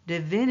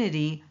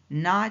 divinity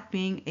not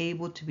being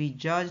able to be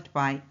judged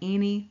by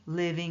any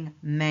living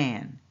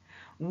man.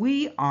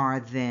 We are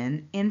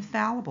then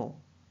infallible,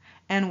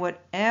 and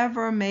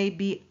whatever may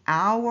be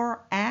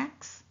our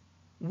acts,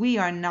 we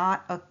are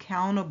not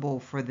accountable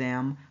for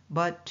them,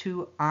 but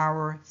to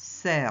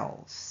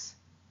ourselves.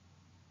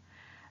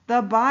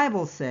 The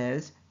Bible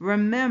says,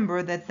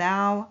 remember that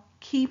thou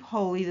keep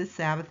holy the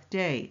Sabbath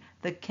day.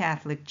 The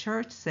Catholic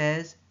Church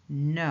says,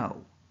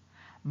 no.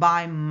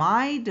 By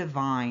my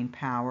divine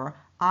power,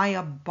 I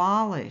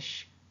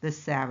abolish the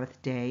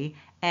Sabbath day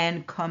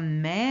and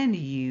command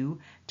you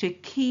to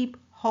keep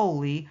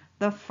holy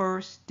the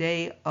first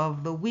day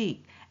of the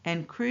week.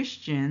 And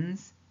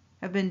Christians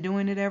have been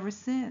doing it ever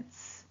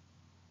since.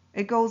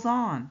 It goes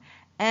on.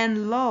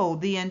 And lo,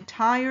 the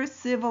entire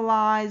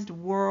civilized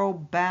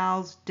world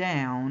bows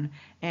down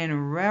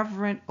in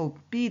reverent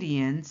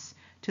obedience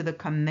to the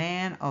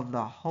command of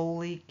the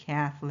Holy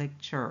Catholic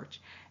Church.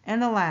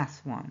 And the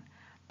last one,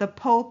 the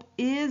Pope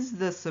is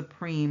the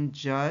supreme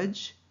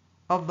judge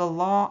of the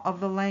law of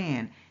the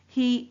land.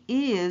 He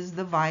is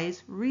the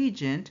vice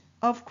regent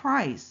of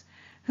Christ,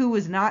 who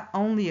is not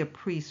only a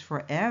priest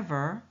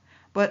forever,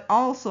 but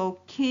also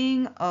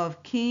King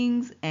of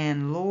kings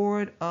and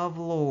Lord of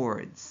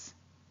lords.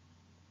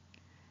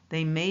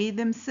 They made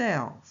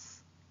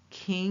themselves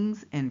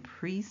kings and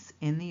priests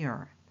in the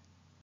earth.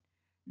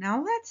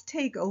 Now let's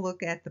take a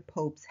look at the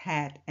Pope's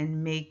hat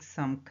and make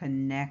some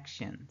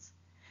connections.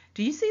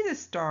 Do you see the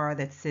star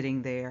that's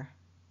sitting there?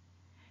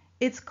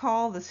 It's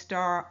called the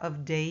Star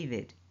of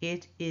David.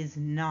 It is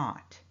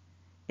not.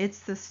 It's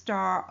the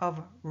Star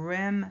of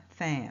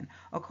Remphan.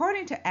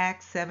 According to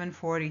Acts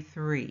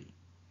 7:43,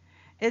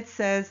 it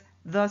says,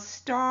 the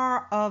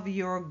star of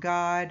your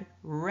God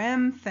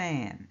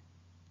Remphan,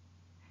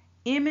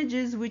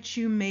 images which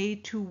you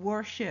made to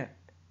worship,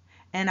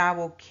 and I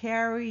will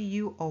carry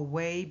you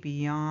away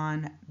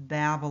beyond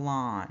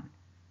Babylon.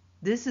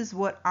 This is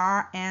what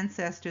our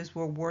ancestors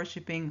were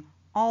worshiping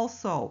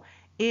also.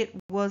 It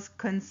was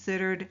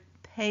considered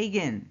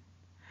pagan.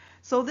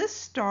 So this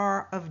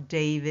Star of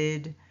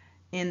David,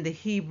 in the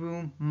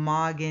Hebrew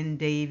Magen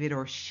David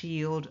or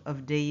Shield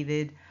of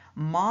David,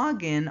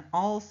 Magen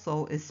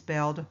also is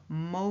spelled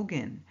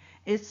Mogan.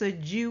 It's a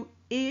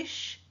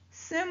Jewish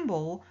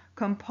symbol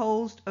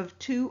composed of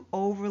two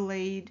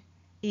overlaid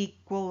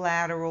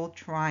equilateral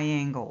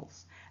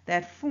triangles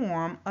that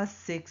form a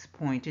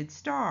six-pointed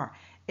star.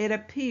 It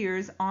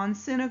appears on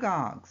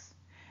synagogues,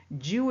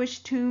 Jewish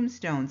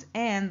tombstones,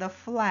 and the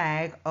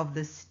flag of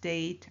the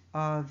state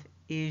of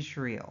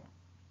Israel.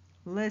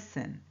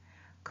 Listen,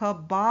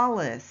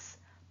 Kabbalists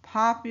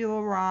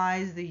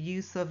popularized the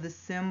use of the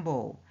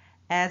symbol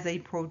as a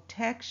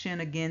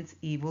protection against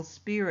evil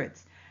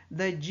spirits.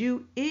 The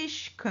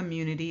Jewish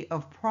community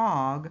of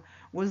Prague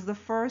was the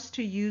first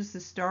to use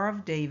the Star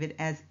of David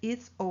as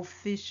its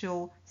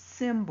official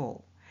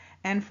symbol.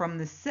 And from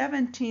the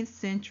 17th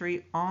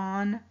century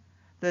on,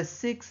 the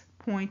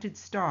six-pointed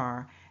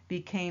star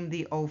became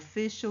the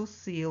official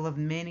seal of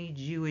many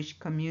Jewish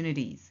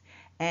communities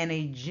and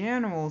a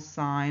general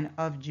sign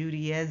of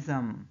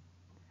Judaism.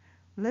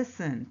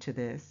 Listen to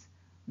this.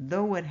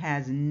 Though it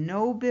has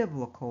no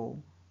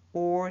biblical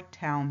or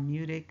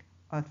Talmudic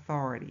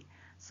authority.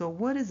 So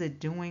what is it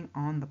doing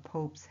on the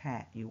Pope's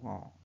hat, you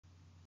all?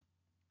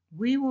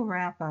 We will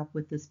wrap up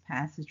with this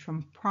passage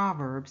from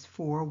Proverbs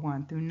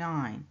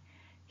 4:1-9.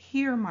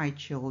 Hear, my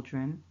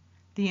children,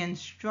 the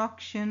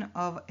instruction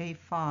of a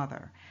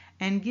father,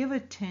 and give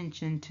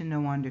attention to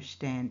no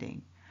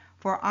understanding.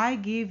 For I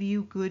give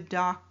you good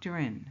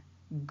doctrine,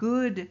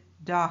 good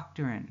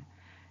doctrine.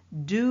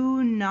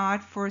 Do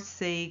not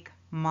forsake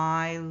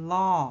my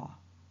law.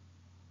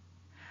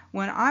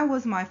 When I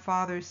was my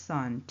father's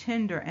son,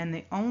 tender and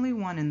the only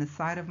one in the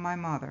sight of my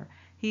mother,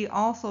 he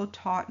also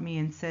taught me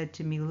and said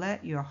to me,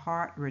 let your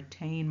heart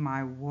retain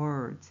my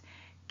words.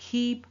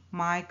 Keep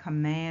my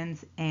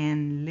commands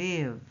and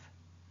live.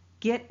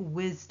 Get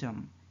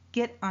wisdom,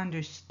 get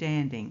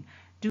understanding.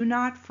 Do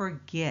not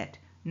forget,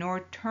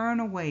 nor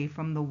turn away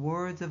from the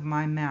words of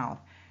my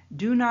mouth.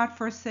 Do not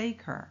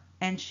forsake her,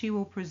 and she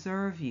will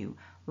preserve you.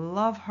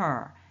 Love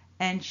her,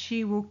 and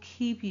she will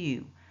keep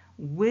you.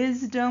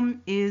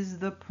 Wisdom is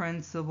the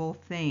principal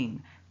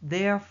thing.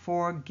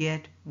 Therefore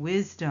get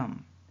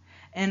wisdom.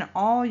 In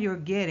all you're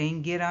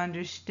getting, get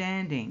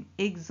understanding.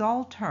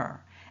 Exalt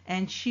her,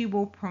 and she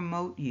will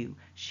promote you.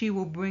 She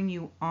will bring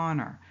you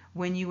honor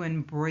when you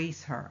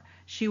embrace her.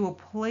 She will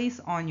place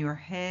on your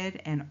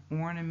head an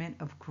ornament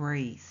of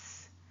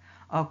grace.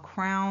 A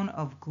crown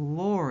of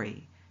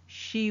glory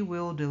she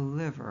will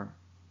deliver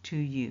to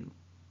you.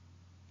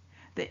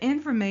 The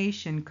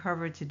information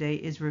covered today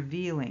is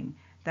revealing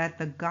that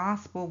the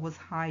gospel was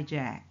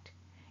hijacked.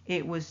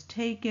 It was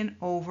taken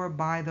over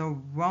by the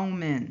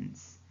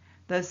Romans,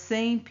 the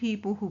same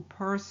people who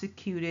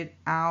persecuted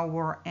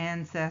our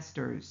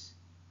ancestors.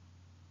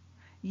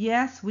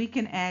 Yes, we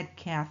can add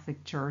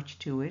Catholic Church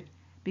to it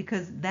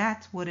because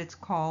that's what it's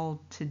called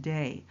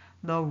today,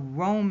 the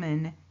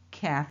Roman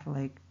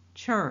Catholic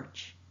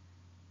Church.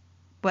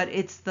 But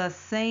it's the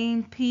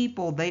same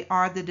people. They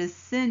are the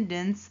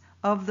descendants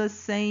of the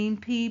same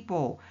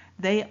people.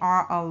 They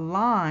are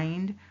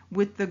aligned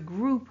with the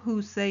group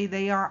who say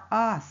they are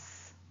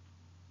us.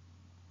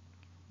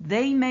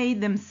 They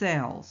made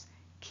themselves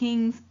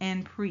kings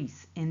and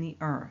priests in the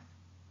earth.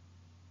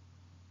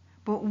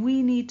 But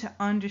we need to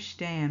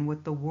understand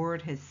what the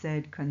Word has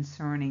said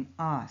concerning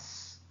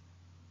us.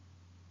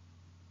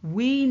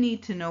 We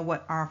need to know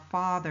what our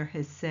Father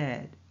has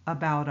said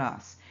about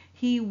us.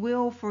 He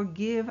will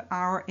forgive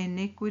our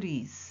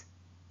iniquities.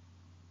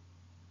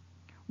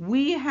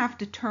 We have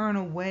to turn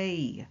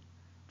away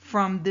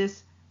from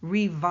this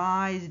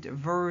revised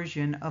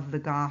version of the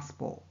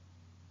gospel.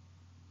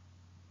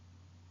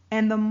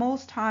 And the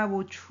Most High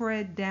will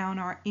tread down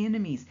our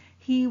enemies.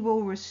 He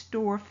will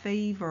restore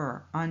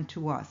favor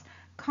unto us.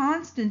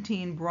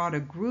 Constantine brought a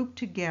group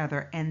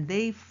together and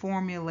they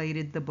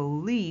formulated the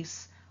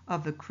beliefs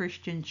of the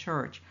Christian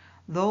church.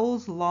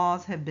 Those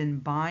laws have been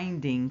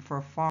binding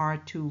for far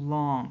too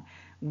long.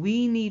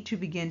 We need to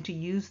begin to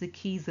use the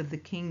keys of the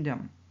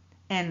kingdom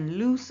and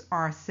loose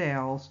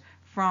ourselves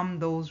from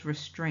those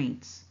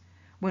restraints.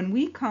 When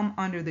we come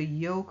under the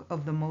yoke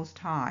of the Most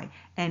High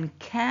and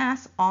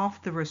cast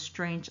off the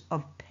restraints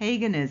of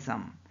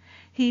paganism,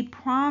 He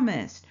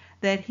promised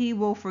that He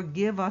will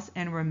forgive us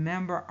and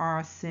remember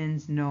our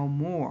sins no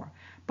more.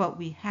 But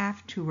we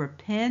have to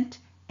repent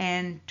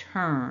and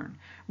turn.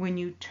 When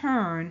you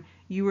turn,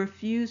 you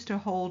refuse to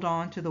hold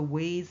on to the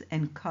ways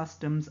and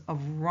customs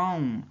of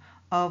Rome,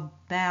 of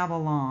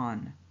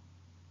Babylon.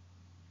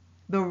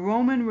 The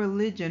Roman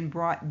religion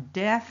brought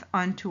death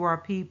unto our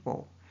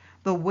people.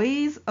 The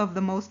ways of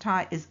the Most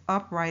High is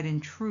upright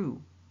and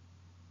true.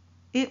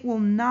 It will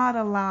not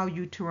allow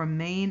you to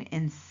remain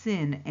in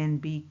sin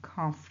and be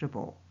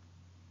comfortable.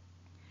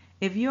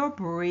 If you're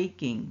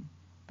breaking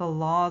the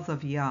laws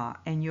of Yah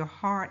and your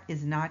heart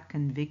is not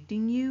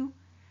convicting you,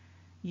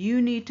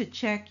 you need to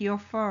check your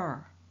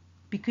fur,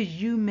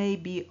 because you may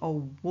be a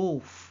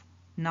wolf,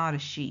 not a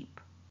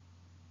sheep.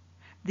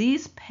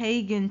 These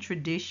pagan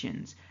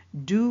traditions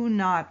do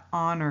not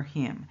honor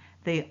Him.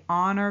 They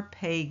honor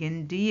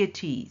pagan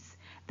deities.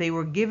 They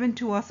were given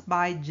to us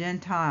by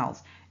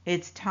Gentiles.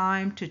 It's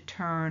time to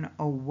turn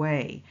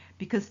away,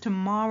 because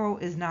tomorrow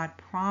is not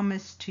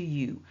promised to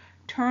you.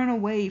 Turn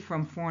away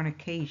from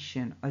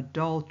fornication,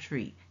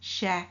 adultery,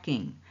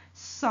 shacking,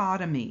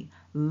 sodomy,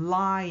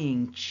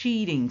 lying,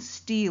 cheating,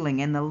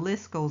 stealing, and the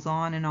list goes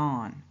on and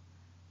on.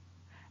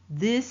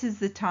 This is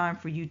the time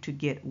for you to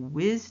get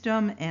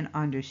wisdom and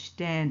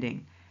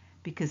understanding,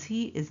 because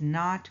He is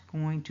not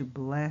going to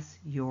bless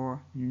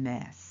your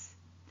mess.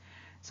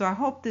 So I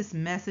hope this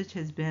message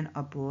has been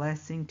a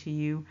blessing to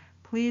you.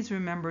 Please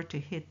remember to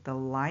hit the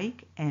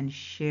like and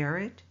share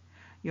it.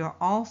 You're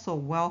also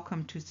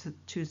welcome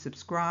to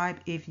subscribe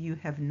if you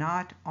have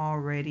not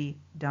already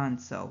done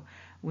so.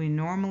 We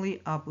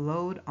normally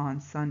upload on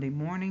Sunday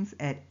mornings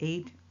at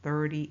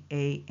 8:30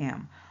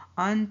 a.m.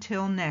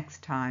 Until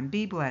next time,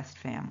 be blessed,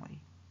 family.